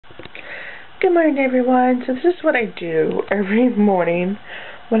Good morning, everyone. So this is what I do every morning.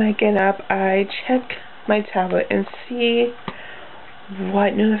 When I get up, I check my tablet and see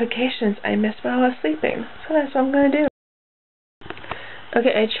what notifications I missed while I was sleeping. So that's what I'm going to do.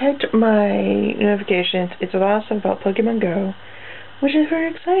 Okay, I checked my notifications. It's a lot of stuff about Pokemon Go, which is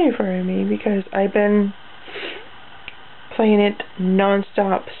very exciting for me because I've been playing it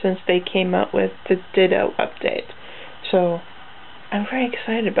non-stop since they came out with the Ditto update. So I'm very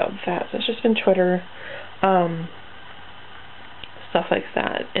excited about that. So it's just been Twitter, stuff like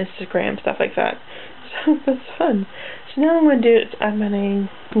that, Instagram, stuff like that. So that's fun. So now what I'm going to do is I'm going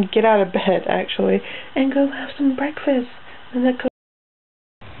to get out of bed, actually, and go have some breakfast. And then so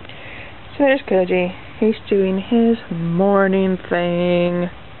there's Koji. He's doing his morning thing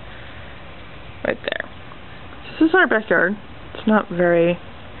right there. So this is our backyard. It's not very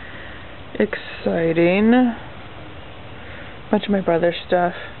exciting. Bunch of my brother's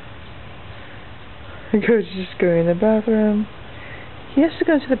stuff. Coach is just going to the bathroom. He has to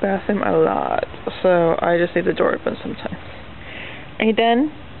go to the bathroom a lot, so I just leave the door open sometimes. Are you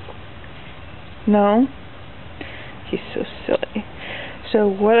done? No? He's so silly. So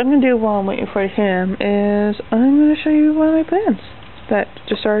what I'm going to do while I'm waiting for him is I'm going to show you one of my plants that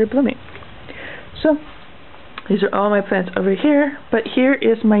just started blooming. So these are all my plants over here, but here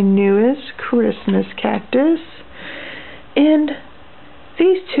is my newest Christmas cactus. And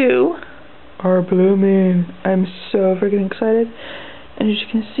these two are blooming. I'm so freaking excited. And as you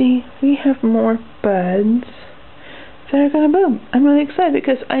can see, we have more buds that are going to bloom. I'm really excited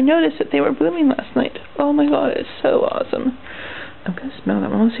because I noticed that they were blooming last night. Oh my god, it's so awesome. I'm going to smell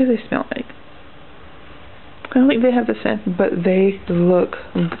them. I want to see what they smell like. I don't think they have the scent, but they look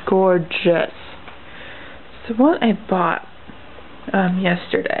gorgeous. So what I bought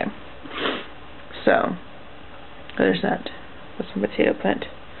yesterday. So there's that. That's a potato plant.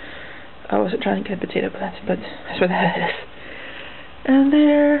 I wasn't trying to get a potato plant, but that's what that is. And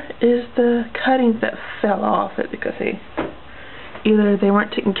there is the cuttings that fell off it because either they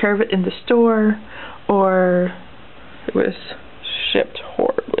weren't taking care of it in the store or it was shipped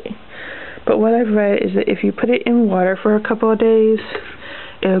horribly. But what I've read is that if you put it in water for a couple of days,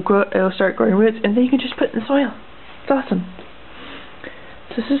 it'll start growing roots, and then you can just put it in the soil. It's awesome.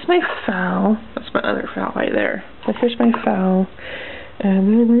 So this is my fowl. That's my other fowl right there. But here's my fowl. And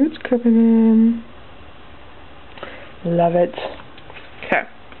the roots coming in. Love it. Okay.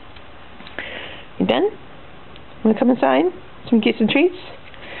 You done? Want to come inside so we can get some treats?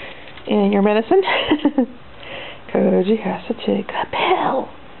 And your medicine? Koji has to take a pill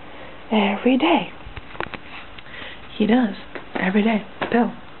every day. He does. Every day. A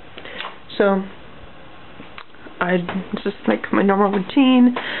pill. So just like my normal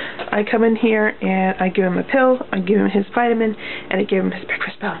routine, I come in here and I give him a pill, I give him his vitamin, and I give him his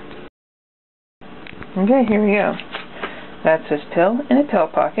breakfast pill. Okay, here we go. That's his pill in a pill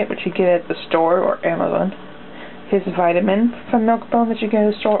pocket, which you get at the store or Amazon. His vitamin from Milk-Bone that you get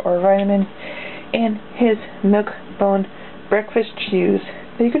at the store or Vitamin, and his Milk-Bone breakfast chews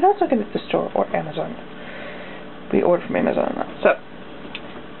that you can also get at the store or Amazon. We ordered from Amazon now. So,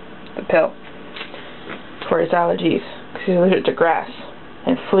 the pill for his allergies, because he's allergic to grass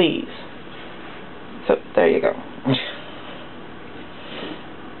and fleas. So there you go.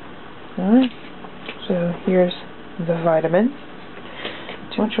 Alright, so here's the vitamin. Do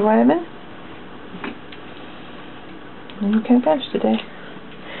you want your vitamin? And you can't finish today.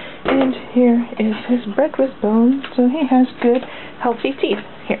 And here is his breakfast bone, so he has good, healthy teeth.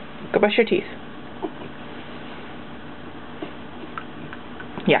 Here, go brush your teeth.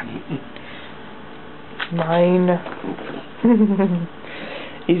 Yeah. Mine.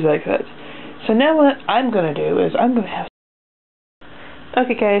 He's like that. So now what I'm going to do is I'm going to have...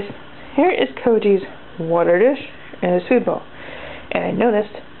 Okay guys, here is Koji's water dish and his food bowl. And I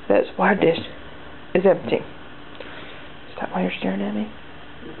noticed that his water dish is empty. Is that why you're staring at me?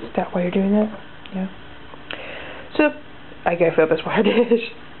 Is that why you're doing that? Yeah. So, I gotta fill up his water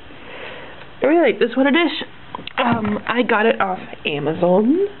dish. I really like this water dish. I got it off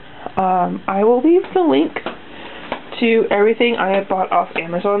Amazon. I will leave the link to everything I have bought off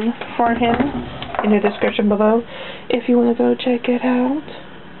Amazon for him in the description below if you want to go check it out.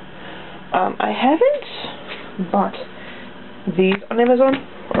 I haven't bought these on Amazon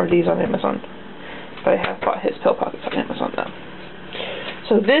or these on Amazon, but I have bought his pill pockets on Amazon though.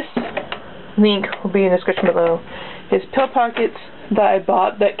 So this link will be in the description below. His pill pockets that I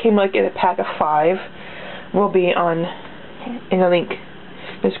bought that came like in a pack of 5 will be in the link in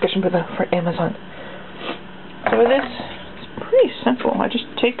the description below for Amazon. So this is pretty simple. I just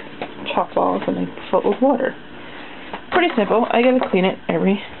take chalk balls and I fill it with water. Pretty simple. I gotta clean it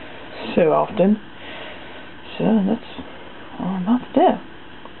every so often. So that's all I'm about to do.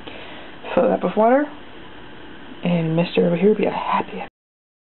 Fill it up with water, and Mr. over here will be happy.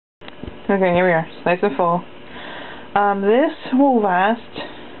 Okay, here we are. It's nice and full. This will last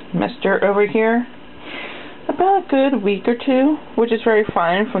Mr. over here about a good week or two, which is very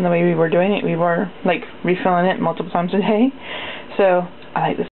fine from the way we were doing it. We were like refilling it multiple times a day, so I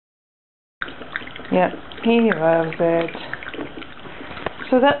like this. Yep, he loves it.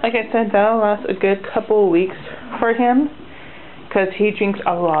 So that, like I said, that'll last a good couple of weeks for him, because he drinks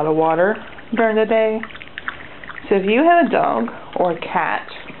a lot of water during the day. So if you have a dog or a cat,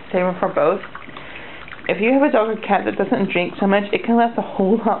 same for both, if you have a dog or cat that doesn't drink so much, it can last a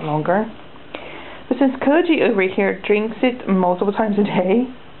whole lot longer. But since Koji over here drinks it multiple times a day,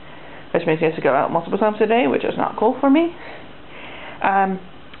 which means he has to go out multiple times a day, which is not cool for me,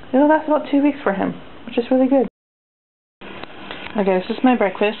 it'll last about 2 weeks for him, which is really good. Okay, this is my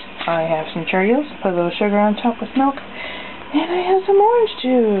breakfast. I have some Cheerios, put a little sugar on top with milk, and I have some orange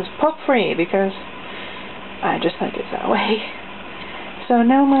juice, pulp free, because I just like it that way. So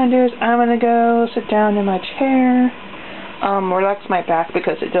now what I'm going to do is I'm going to go sit down in my chair, relax my back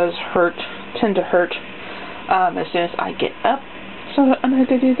because it does tend to hurt as soon as I get up. So I'm going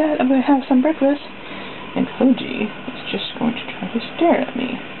to go do that. I'm going to have some breakfast, and Koji is just going to try to stare at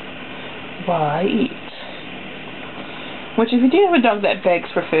me while I eat. Which, if you do have a dog that begs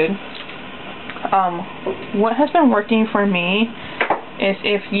for food, what has been working for me is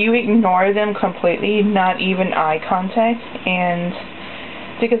if you ignore them completely, not even eye contact, and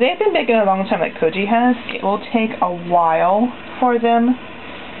because they've been begging a long time like Koji has, it will take a while for them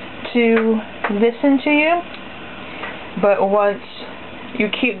to listen to you, but once you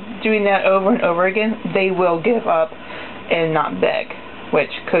keep doing that over and over again, they will give up and not beg,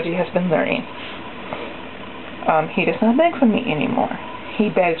 which Koji has been learning. He does not beg for me anymore. He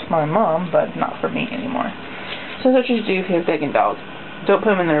begs for my mom, but not for me anymore. So that's what you do if you have a begging dog. Don't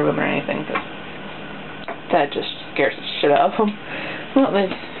put him in their room or anything, because that just scares the shit out of him. Well,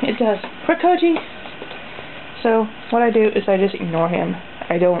 it does for Koji. So what I do is I just ignore him.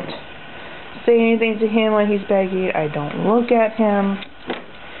 I don't say anything to him when he's begging. I don't look at him,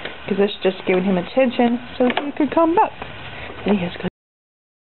 because it's just giving him attention so he could come back. And he has good.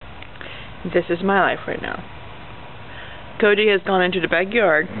 This is my life right now. Koji has gone into the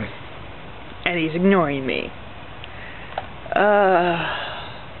backyard, and he's ignoring me.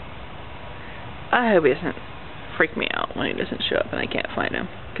 I hope he doesn't freak me out when he doesn't show up and I can't find him,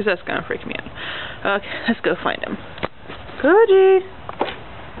 because that's gonna freak me out. Okay, let's go find him. Koji!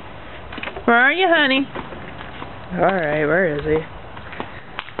 Where are you, honey? Alright, where is he?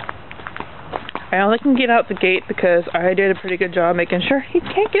 I only can get out the gate because I did a pretty good job making sure he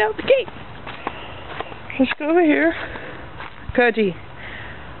can't get out the gate. Let's go over here. Koji,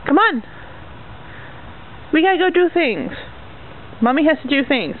 come on. We gotta go do things. Mommy has to do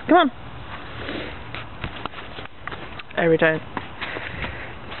things. Come on. Every time.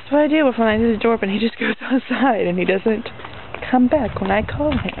 That's what I do when I do the door open. He just goes outside and he doesn't come back when I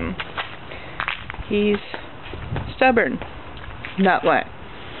call him. He's stubborn. Not what?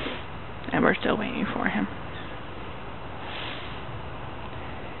 And we're still waiting for him.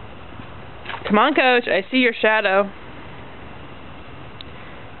 Come on, Coach. I see your shadow.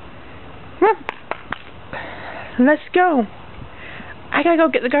 Come on. Let's go. I gotta go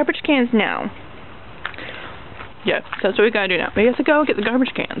get the garbage cans now. Yeah, so that's what we gotta do now. We have to go get the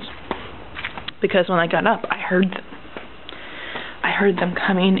garbage cans. Because when I got up, I heard them. I heard them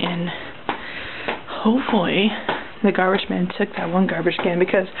coming in. Hopefully, the garbage man took that one garbage can,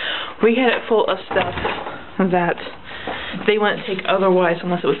 because we had it full of stuff that they wouldn't take otherwise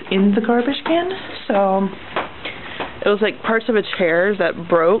unless it was in the garbage can. So it was like parts of a chair that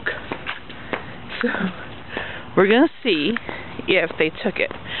broke. So we're gonna see if they took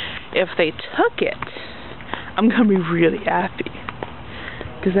it. If they took it, I'm gonna be really happy,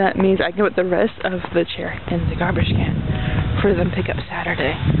 because that means I can put the rest of the chair in the garbage can for them to pick up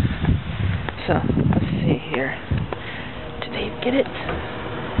Saturday. So let's see here. Did they get it?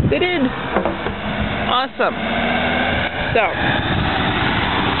 They did. Awesome. So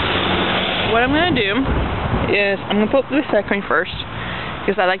what I'm gonna do is I'm gonna put the recycling first,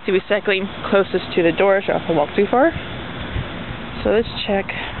 because I like the recycling closest to the door so I don't have to walk too far. So let's check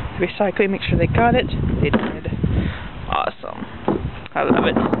the recycling, make sure they got it. They did. Awesome. I love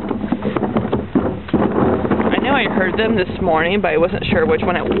it. I know I heard them this morning, but I wasn't sure which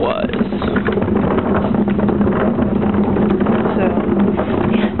one it was. So,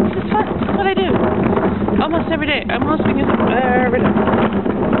 yeah, this is fun. This is what I do. Almost every day. I'm almost doing it every day.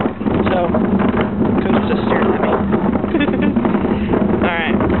 So, Coach just staring at me.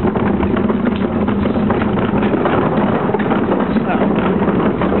 Alright.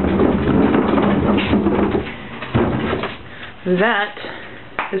 that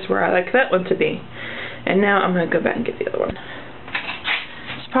is where I like that one to be. And now I'm going to go back and get the other one.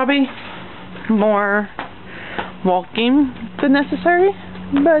 It's probably more walking than necessary,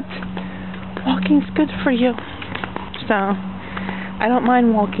 but walking's good for you. So, I don't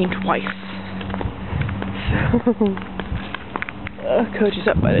mind walking twice. So, Coach is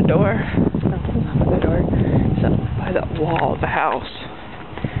up by the door. No, he's not by the door. He's up by the wall of the house.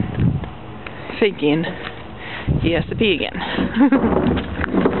 Thinking he has to pee again.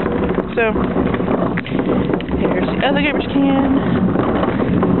 So, here's the other garbage can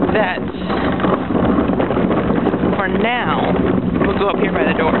that, for now, will go up here by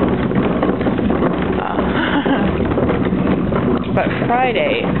the door. But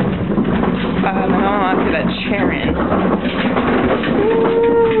Friday, my mom will put that chair in.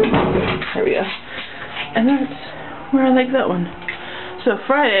 There we go. And that's where I like that one. So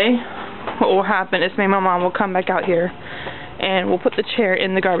Friday, what will happen is my mom will come back out here and we'll put the chair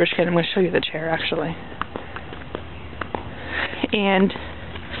in the garbage can. I'm going to show you the chair actually. And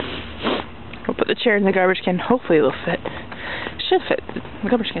we'll put the chair in the garbage can. Hopefully it'll fit. It should fit. The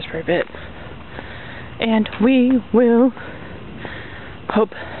garbage can is pretty big. And we will hope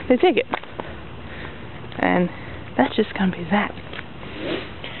they take it. And that's just going to be that.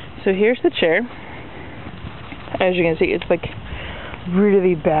 So here's the chair. As you can see, it's like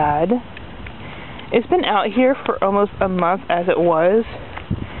really bad. It's been out here for almost a month as it was.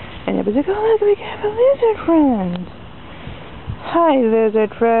 And it was like, oh look, we have a lizard friend. Hi,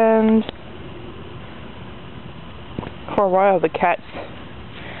 lizard friend. For a while, the cats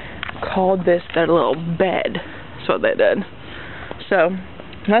called this their little bed. That's what they did. So,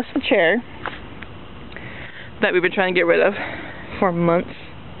 that's the chair that we've been trying to get rid of for months.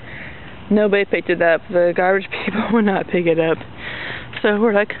 Nobody picked it up. The garbage people would not pick it up. So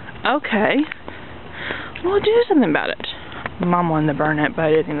we're like, okay, we'll do something about it. Mom wanted to burn it, but I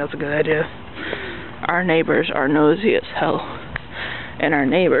didn't think that was a good idea. Our neighbors are nosy as hell. And our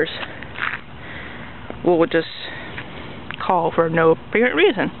neighbors will just call for no apparent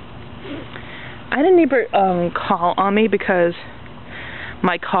reason. I had a neighbor call on me because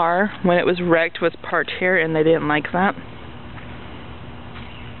my car, when it was wrecked, was parked here and they didn't like that.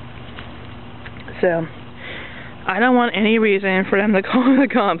 So, I don't want any reason for them to call the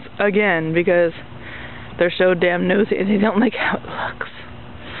cops again because they're so damn nosy and they don't like how it looks.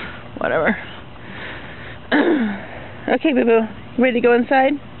 Whatever. Okay, boo-boo. Ready to go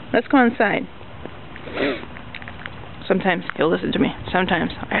inside? Let's go inside. Sometimes he'll listen to me.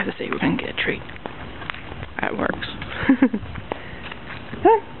 Sometimes I have to say we're going to get a treat. That works.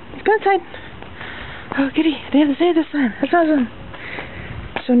 Huh, let's go inside. Oh, kitty, I didn't have to say it this time. That's awesome.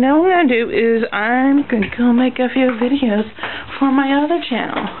 So now what I'm going to do is I'm going to go make a few videos for my other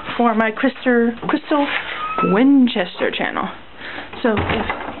channel. For my Crystal Winchester channel. So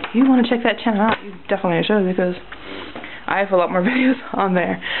if you want to check that channel out, you definitely should because I have a lot more videos on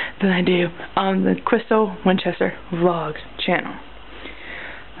there than I do on the Crystal Winchester vlog channel.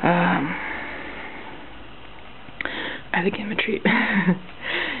 I had to give him a treat.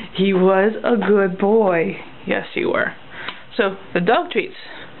 He was a good boy. Yes, you were. So, the dog treats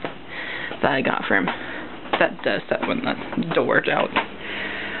that I got for him, that does that when the door's out,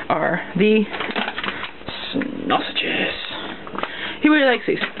 are the sausages. He really likes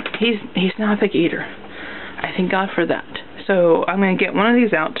these. He's not a picky eater. I thank God for that. So, I'm going to get one of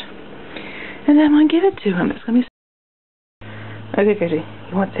these out, and then I'm going to give it to him. It's going to be... Okay, Casey,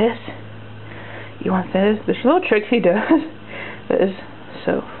 you want this? You want this? There's little tricks he does that is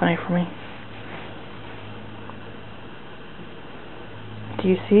so funny for me. Do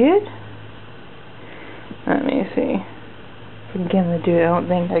you see it? Let me see. If I can get him to do it. I don't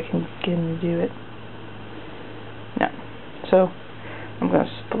think I can get him to do it. No. So, I'm going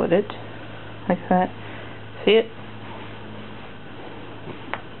to split it like that. See it?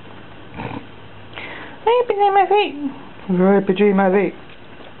 Right between my feet. Right between my feet.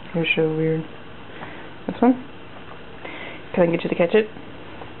 You're so weird. This one? Can I get you to catch it?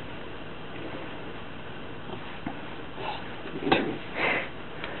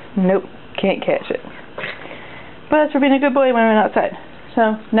 Nope, can't catch it. But that's for being a good boy when I went outside.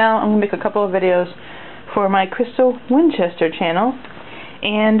 So now I'm going to make a couple of videos for my Crystal Winchester channel.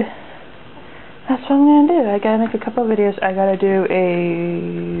 And that's what I'm going to do. I got to make a couple of videos. I got to do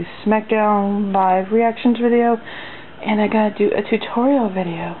a SmackDown live reactions video. And I got to do a tutorial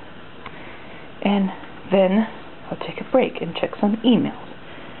video. And then I'll take a break and check some emails.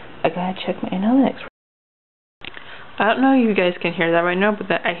 I got to check my analytics. I don't know if you guys can hear that right now, but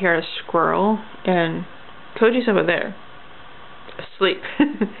I hear a squirrel, and Koji's over there, asleep.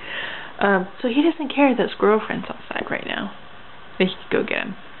 So he doesn't care that squirrel friend's outside right now. that he could go get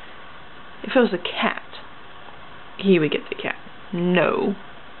him. If it was a cat, he would get the cat. No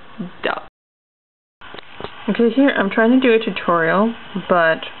doubt. Okay, here I'm trying to do a tutorial,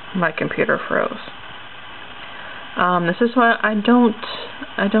 but my computer froze. This is why I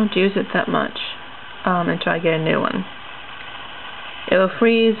don't use it that much until I get a new one. It'll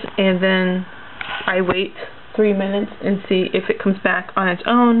freeze, and then I wait 3 minutes and see if it comes back on its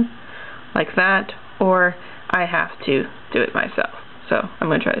own, like that, or I have to do it myself. So I'm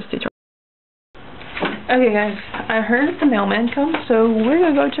going to try this tutorial. Okay guys, I heard the mailman come, so we're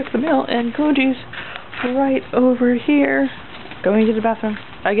going to go check the mail, and Koji's right over here, going to the bathroom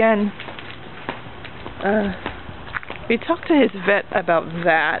again. We talked to his vet about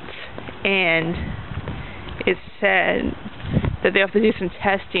that, and it said that they have to do some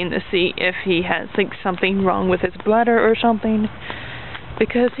testing to see if he has like something wrong with his bladder or something,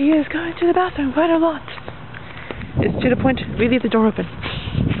 because he is going to the bathroom quite a lot. It's to the point we leave the door open.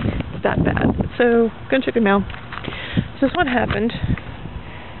 It's that bad. So, gonna check the mail. So this one happened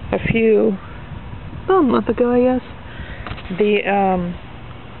about a month ago, I guess. The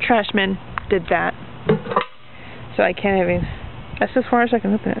trash man did that. So I can't even, that's as far as I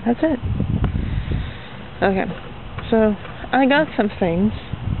can open it. That's it. Okay. So I got some things.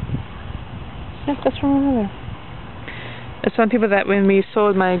 Yep, that's from my mother. There's some people that when we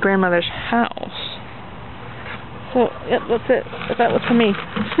sold my grandmother's house. So, yep, that's it. But that was for me.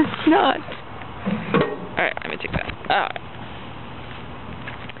 It's not. Alright, let me take that. Alright.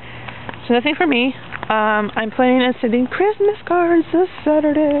 So nothing for me. I'm planning on sending Christmas cards this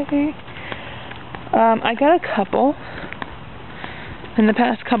Saturday. I got a couple in the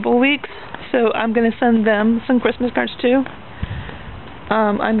past couple weeks, so I'm going to send them some Christmas cards too.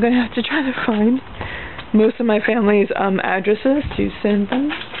 I'm going to have to try to find most of my family's addresses to send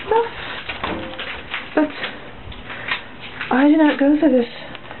them stuff. But I did not go through this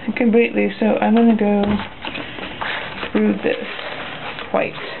completely, so I'm going to go through this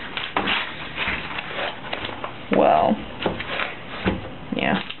quite well.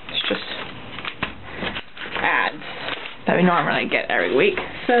 Yeah, it's just ads that we normally get every week.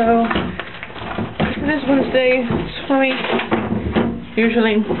 So this Wednesday, so we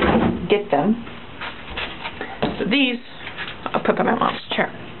usually get them. So these I'll put by my mom's chair,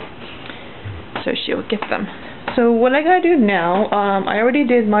 so she'll get them. So what I gotta do now, I already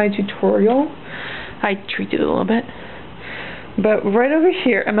did my tutorial. I tweaked it a little bit. But right over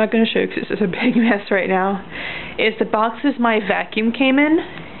here, I'm not going to show you because it's a big mess right now, is the boxes my vacuum came in,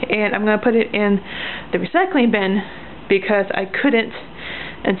 and I'm going to put it in the recycling bin because I couldn't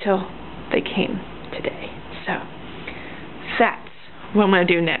until they came today. So that's what I'm going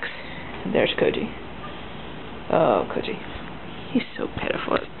to do next. There's Koji. Oh, Koji. He's so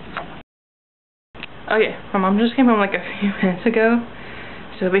pitiful. Okay, my mom just came home like a few minutes ago,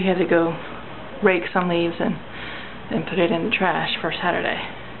 so we had to go rake some leaves and put it in the trash for Saturday.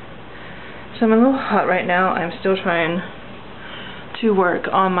 So I'm a little hot right now. I'm still trying to work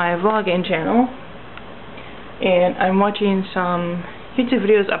on my vlogging channel, and I'm watching some YouTube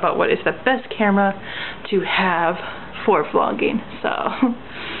videos about what is the best camera to have for vlogging. So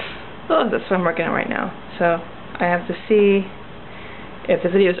that's what I'm working on right now. So I have to see if the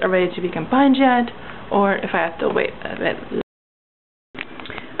videos are ready to be combined yet, or if I have to wait a bit.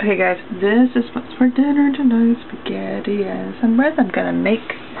 Okay guys, this is what's for dinner tonight. Spaghetti and some bread I'm gonna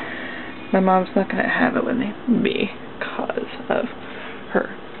make. My mom's not gonna have it with me because of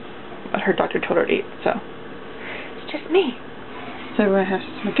what her doctor told her to eat, so it's just me. So I have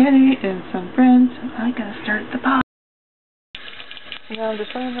spaghetti and some bread, so I'm gonna start the pot. Now I'm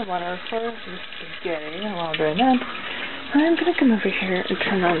just running the water for the spaghetti, and while I'm doing that, I'm gonna come over here and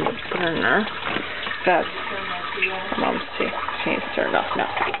turn on the burner. That's Mom's tea. She needs to turn it off now.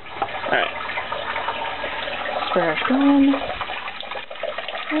 Alright. Sprayer going.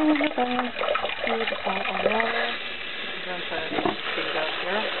 And the bag. Pour the pot on water. I'm going to take it out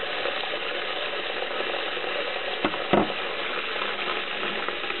here.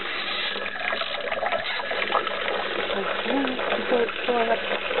 Okay. So it's going up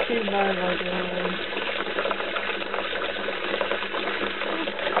to my water.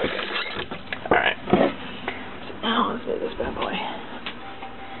 Now let's do this bad boy.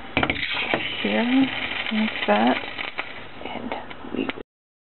 Here, like that, and we.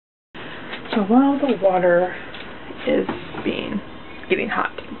 So while the water is getting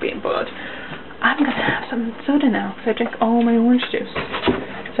hot, being boiled, I'm gonna have some soda now because I drink all my orange juice.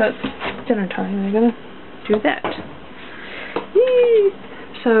 So it's dinner time, and I'm gonna do that. Yee!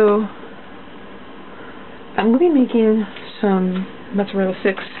 So I'm gonna be making some mozzarella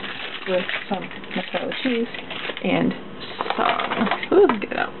sticks with some mozzarella cheese and some, ooh,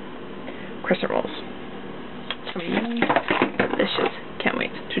 get it out, crescent rolls. It's gonna be delicious. Can't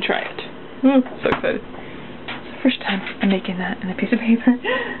wait to try it. Ooh, so excited. It's the first time I'm making that in a piece of paper.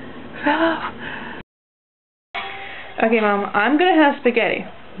 Okay, Mom, I'm gonna have spaghetti.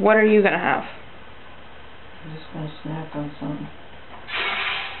 What are you gonna have? I'm just gonna snack on something.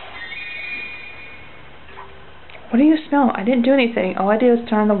 What do you smell? I didn't do anything. All I did was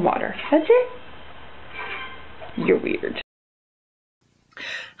turn on the water. That's it? You're weird.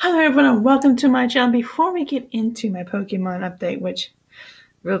 Hello everyone and welcome to my channel. Before we get into my Pokemon update, which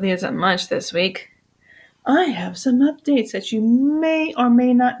really isn't much this week, I have some updates that you may or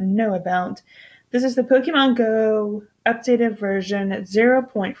may not know about. This is the Pokemon Go updated version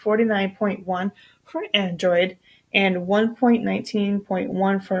 0.49.1 for Android and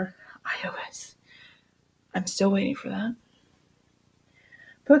 1.19.1 for iOS. I'm still waiting for that.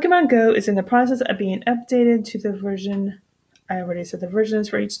 Pokemon Go is in the process of being updated to the version, I already said the versions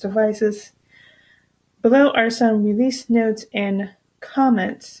for each devices. Below are some release notes and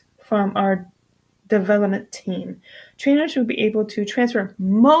comments from our development team. Trainers will be able to transfer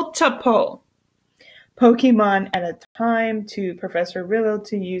multiple Pokemon at a time to Professor Rillo.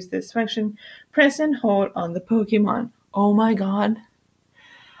 To use this function, press and hold on the Pokemon. Oh my god.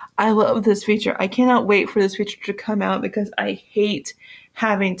 I love this feature. I cannot wait for this feature to come out because I hate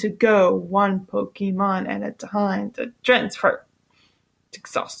having to go one Pokemon at a time to transfer. It's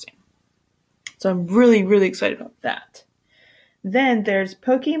exhausting. So I'm really, really excited about that. Then there's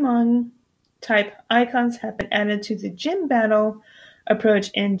Pokemon type icons have been added to the gym battle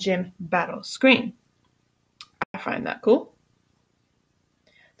approach and gym battle screen. I find that cool.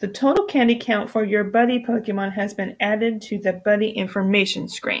 The total candy count for your buddy Pokemon has been added to the buddy information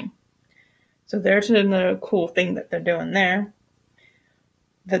screen. So there's another cool thing that they're doing there.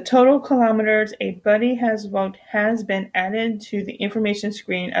 The total kilometers a buddy has walked has been added to the information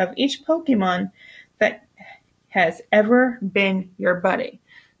screen of each Pokemon that has ever been your buddy.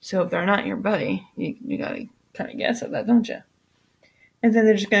 So if they're not your buddy, you gotta kind of guess at that, don't you? And then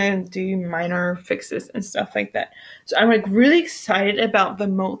they're just going to do minor fixes and stuff like that. So I'm like really excited about the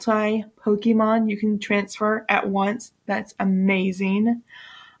multi-Pokemon you can transfer at once. That's amazing.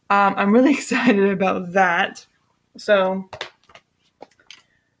 I'm really excited about that. So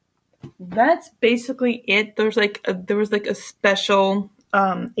that's basically it. There was like a special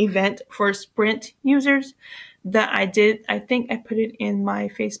event for Sprint users that I did. I think I put it in my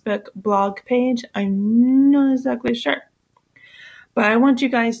Facebook blog page. I'm not exactly sure. But I want you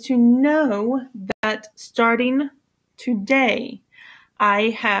guys to know that starting today, I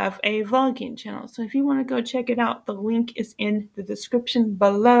have a vlogging channel. So if you want to go check it out, the link is in the description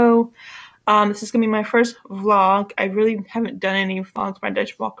below. This is going to be my first vlog. I really haven't done any vlogs where I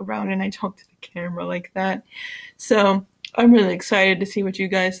just walk around and I talk to the camera like that. So I'm really excited to see what you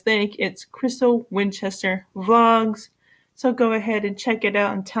guys think. It's Crystal Winchester Vlogs. So go ahead and check it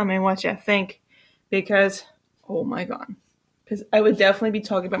out and tell me what you think. Because, oh my god. Because I would definitely be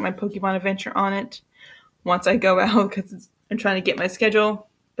talking about my Pokemon adventure on it once I go out, because I'm trying to get my schedule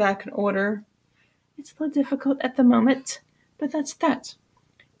back in order. It's a little difficult at the moment, but that's that.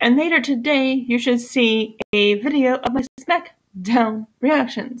 And later today, you should see a video of my SmackDown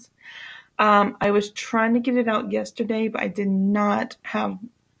reactions. I was trying to get it out yesterday, but I did not have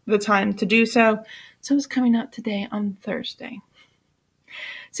the time to do so. So it's coming out today on Thursday.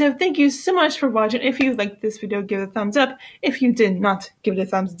 So thank you so much for watching. If you liked this video, give it a thumbs up. If you did not, give it a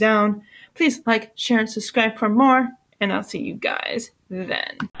thumbs down. Please like, share, and subscribe for more. And I'll see you guys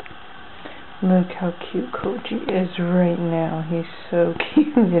then. Look how cute Koji is right now. He's so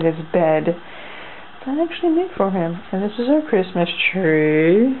cute in his bed. That I actually made for him. And this is our Christmas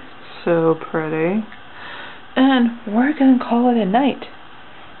tree. So pretty. And we're going to call it a night.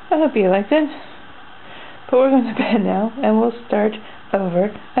 I hope you liked it. But we're going to bed now. And we'll start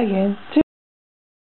over again soon.